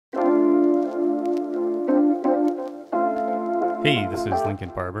Hey, this is Lincoln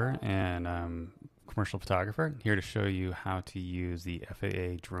Barber, and I'm a commercial photographer here to show you how to use the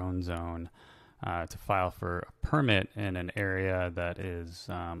FAA drone zone to file for a permit in an area that is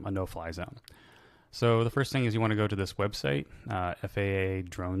a no-fly zone. So the first thing is you want to go to this website,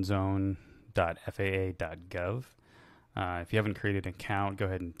 FAAdronezone.faa.gov. If you haven't created an account, go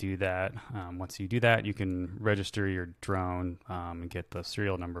ahead and do that. Once you do that, you can register your drone and get the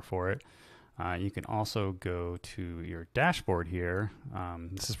serial number for it. You can also go to your dashboard here.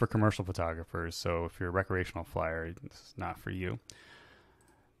 This is for commercial photographers, so if you're a recreational flyer, this is not for you.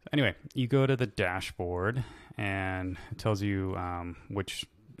 Anyway, you go to the dashboard and it tells you which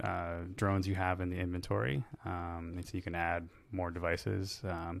drones you have in the inventory. And so you can add more devices.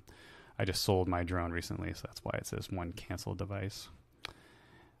 I just sold my drone recently, so that's why it says one canceled device.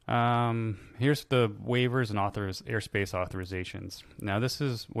 Here's the waivers and airspace authorizations. Now, this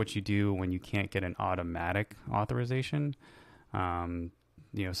is what you do when you can't get an automatic authorization.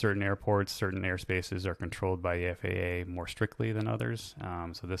 Certain airports, certain airspaces are controlled by the FAA more strictly than others.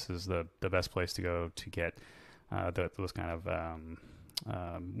 So this is the best place to go to get those kind of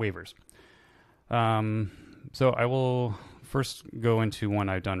waivers. So I will first go into one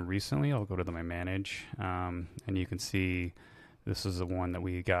I've done recently. I'll go to my manage, and you can see this is the one that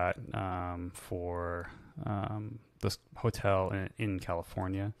we got for this hotel in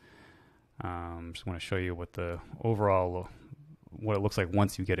California. Just want to show you what the overall what it looks like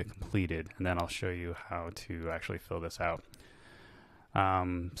once you get it completed, and then I'll show you how to actually fill this out.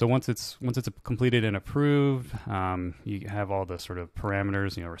 So once it's completed and approved, you have all the sort of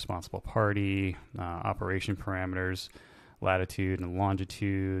parameters, responsible party, operation parameters, latitude and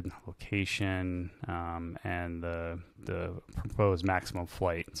longitude, location, and the proposed maximum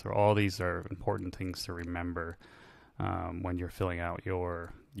flight. So all these are important things to remember when you're filling out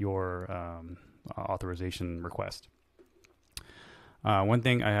your authorization request. One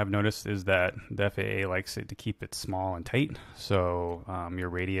thing I have noticed is that the FAA likes it to keep it small and tight. So your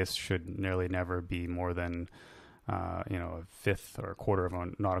radius should nearly never be more than a fifth or a quarter of a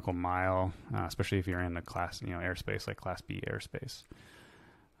nautical mile, especially if you're in the class, airspace like Class B airspace.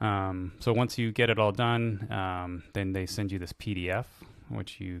 So once you get it all done, then they send you this PDF,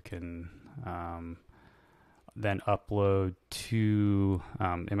 which you can then upload to.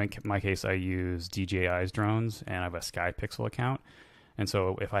 In my case, I use DJI's drones, and I have a SkyPixel account. And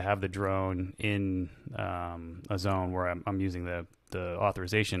so if I have the drone in a zone where I'm using the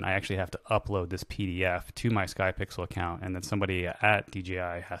authorization, I actually have to upload this PDF to my SkyPixel account, and then somebody at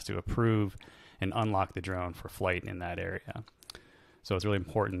DJI has to approve and unlock the drone for flight in that area. So it's really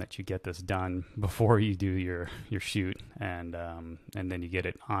important that you get this done before you do your shoot, and then you get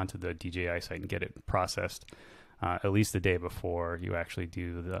it onto the DJI site and get it processed at least the day before you actually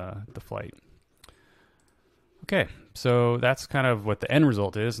do the flight. Okay, so that's kind of what the end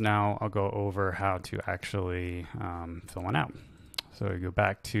result is. Now I'll go over how to actually fill one out. So you go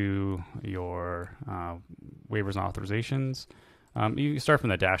back to your waivers and authorizations. You start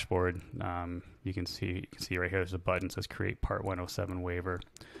from the dashboard. You can see right here there's a button that says Create Part 107 Waiver.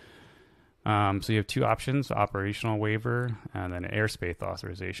 So you have two options: operational waiver and then airspace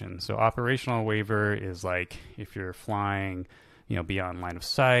authorization. So operational waiver is like if you're flying, beyond line of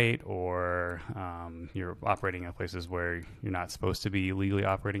sight, or you're operating in places where you're not supposed to be legally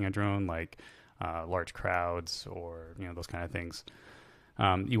operating a drone, like large crowds or those kind of things.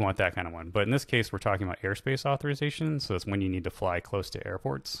 You want that kind of one. But in this case, we're talking about airspace authorization. So it's when you need to fly close to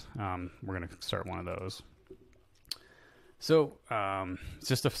airports. We're going to start one of those. So it's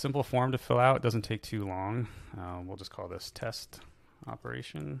just a simple form to fill out. It doesn't take too long. We'll just call this test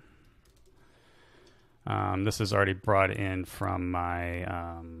operation. This is already brought in from my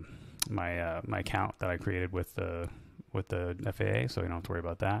my account that I created with the FAA, so you don't have to worry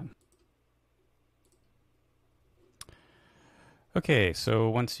about that. Okay, so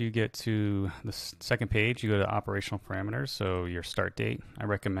once you get to the second page, you go to operational parameters. So your start date, I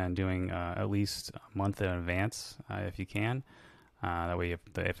recommend doing at least a month in advance if you can. That way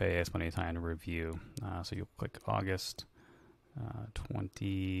the FAA has plenty of time to review. So you'll click August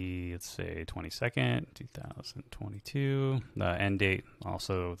 22nd, 2022. The end date,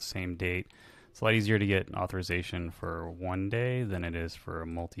 also the same date. It's a lot easier to get authorization for one day than it is for a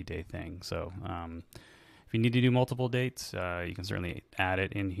multi-day thing. So if you need to do multiple dates, you can certainly add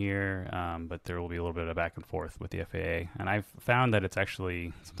it in here, but there will be a little bit of back and forth with the FAA. And I've found that it's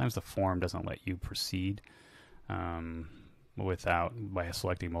actually, sometimes the form doesn't let you proceed by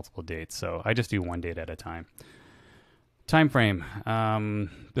selecting multiple dates. So I just do one date at a time. Time frame.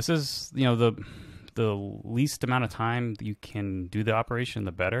 This is, the least amount of time you can do the operation,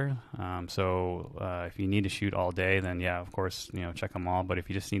 the better. So if you need to shoot all day, then yeah, of course, check them all. But if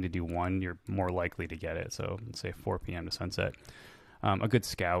you just need to do one, you're more likely to get it. So let's say 4 p.m. to sunset. A good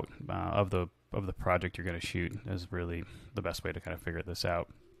scout of the project you're going to shoot is really the best way to kind of figure this out.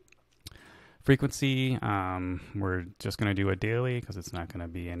 Frequency, we're just going to do a daily because it's not going to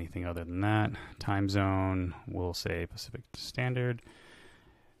be anything other than that. Time zone, we'll say Pacific Standard.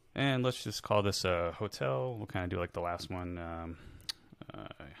 And let's just call this a hotel. We'll kind of do like the last one,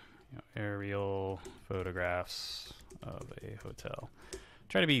 aerial photographs of a hotel.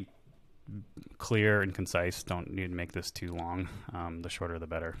 Try to be clear and concise. Don't need to make this too long. The shorter, the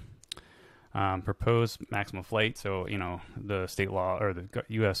better. Proposed maximum flight. So, the state law or the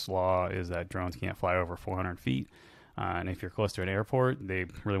U.S. law is that drones can't fly over 400 feet. And if you're close to an airport, they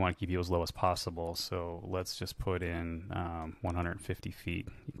really want to keep you as low as possible. So let's just put in 150 feet.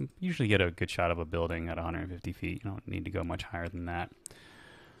 You can usually get a good shot of a building at 150 feet. You don't need to go much higher than that.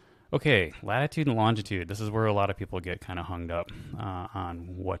 Okay, latitude and longitude. This is where a lot of people get kind of hung up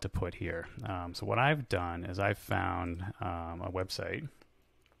on what to put here. So what I've done is I've found a website,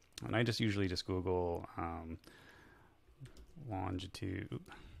 and I usually just Google longitude,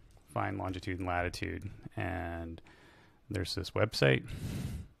 find longitude and latitude, and there's this website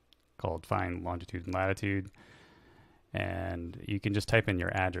called Find Longitude and Latitude, and you can just type in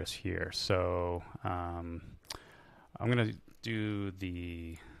your address here. So I'm going to do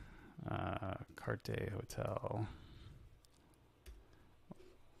the Carte Hotel,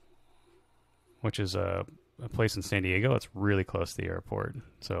 which is a place in San Diego. It's really close to the airport.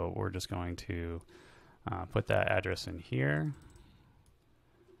 So we're just going to put that address in here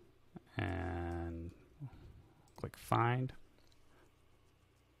and click find.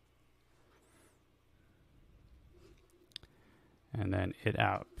 And then it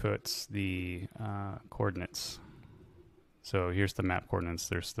outputs the coordinates. So here's the map coordinates.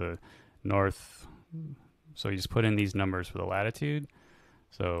 There's the north. So you just put in these numbers for the latitude.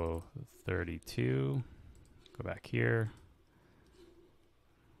 So 32, go back here.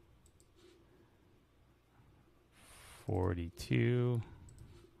 42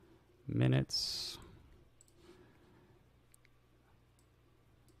 minutes.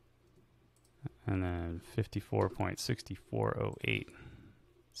 And then 54.6408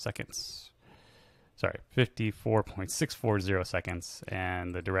 seconds. Sorry, 54.640 seconds,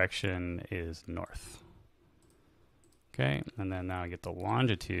 and the direction is north. Okay, and then now I get the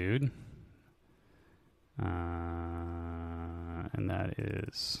longitude, and that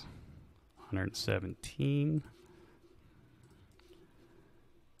is 117,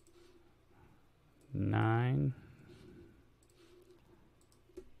 9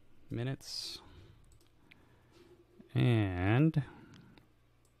 minutes, and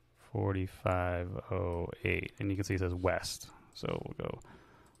 4508, and you can see it says west, so we'll go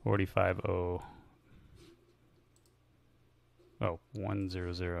 100.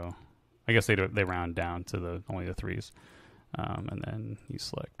 I guess they round down to only the threes, and then you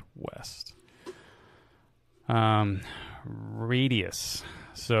select west. Radius.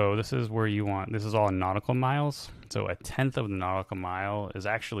 So this is where you want. This is all in nautical miles. So a tenth of the nautical mile is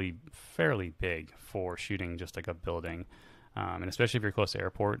actually fairly big for shooting just like a building. And especially if you're close to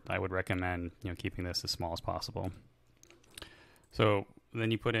airport, I would recommend keeping this as small as possible. So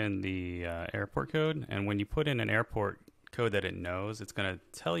then you put in the airport code, and when you put in an airport code that it knows, it's going to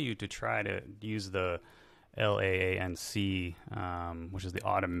tell you to try to use the LAANC, which is the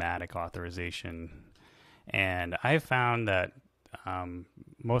automatic authorization. And I've found that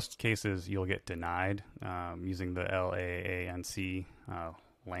most cases you'll get denied using the LAANC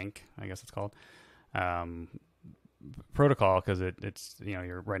link, I guess it's called. Protocol, because it's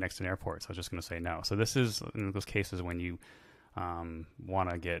you're right next to an airport, so I was just going to say no. So this is in those cases when you want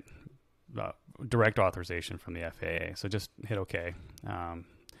to get direct authorization from the FAA. So just hit OK.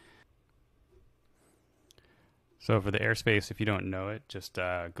 So for the airspace, if you don't know it, just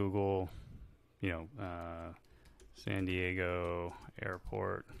Google, San Diego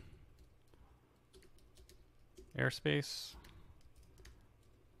Airport airspace,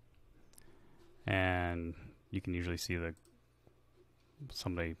 and you can usually see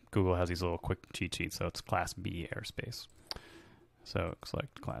Google has these little quick cheat sheets. So it's Class B airspace. So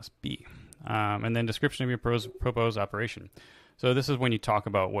select Class B. And then description of your proposed operation. So this is when you talk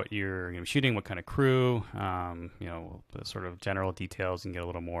about what you're shooting, what kind of crew, the sort of general details, and get a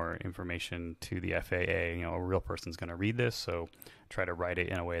little more information to the FAA. A real person's going to read this, so try to write it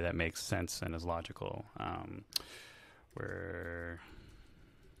in a way that makes sense and is logical. We're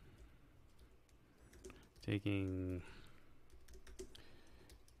taking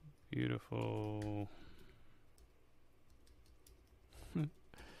beautiful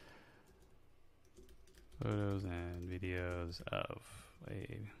photos and videos of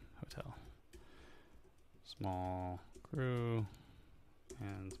a hotel. Small crew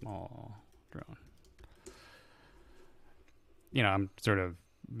and small drone. You know, I'm sort of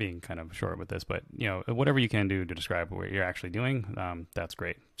being kind of short with this, but you know, whatever you can do to describe what you're actually doing, that's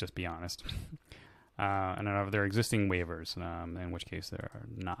great. Just be honest. And are there existing waivers? In which case there are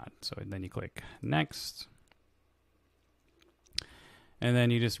not. So then you click next. And then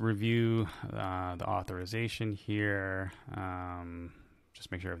you just review the authorization here.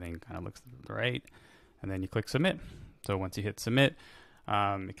 Just make sure everything kind of looks right. And then you click submit. So once you hit submit,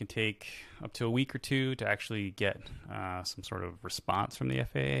 it can take up to a week or two to actually get some sort of response from the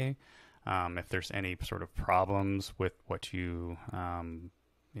FAA. If there's any sort of problems with what you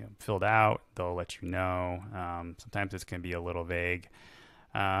filled out, they'll let you know. Sometimes this can be a little vague,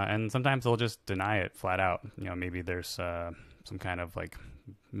 and sometimes they'll just deny it flat out. You know, maybe there's some kind of like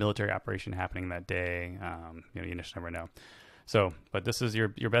military operation happening that day. You just never know. So, but this is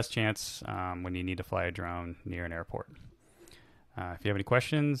your best chance when you need to fly a drone near an airport. If you have any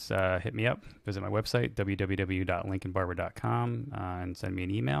questions, hit me up. Visit my website, www.lincolnbarber.com, and send me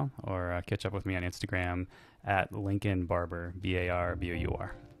an email, or catch up with me on Instagram at Lincoln Barber,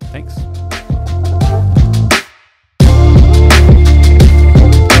 BARBOUR. Thanks.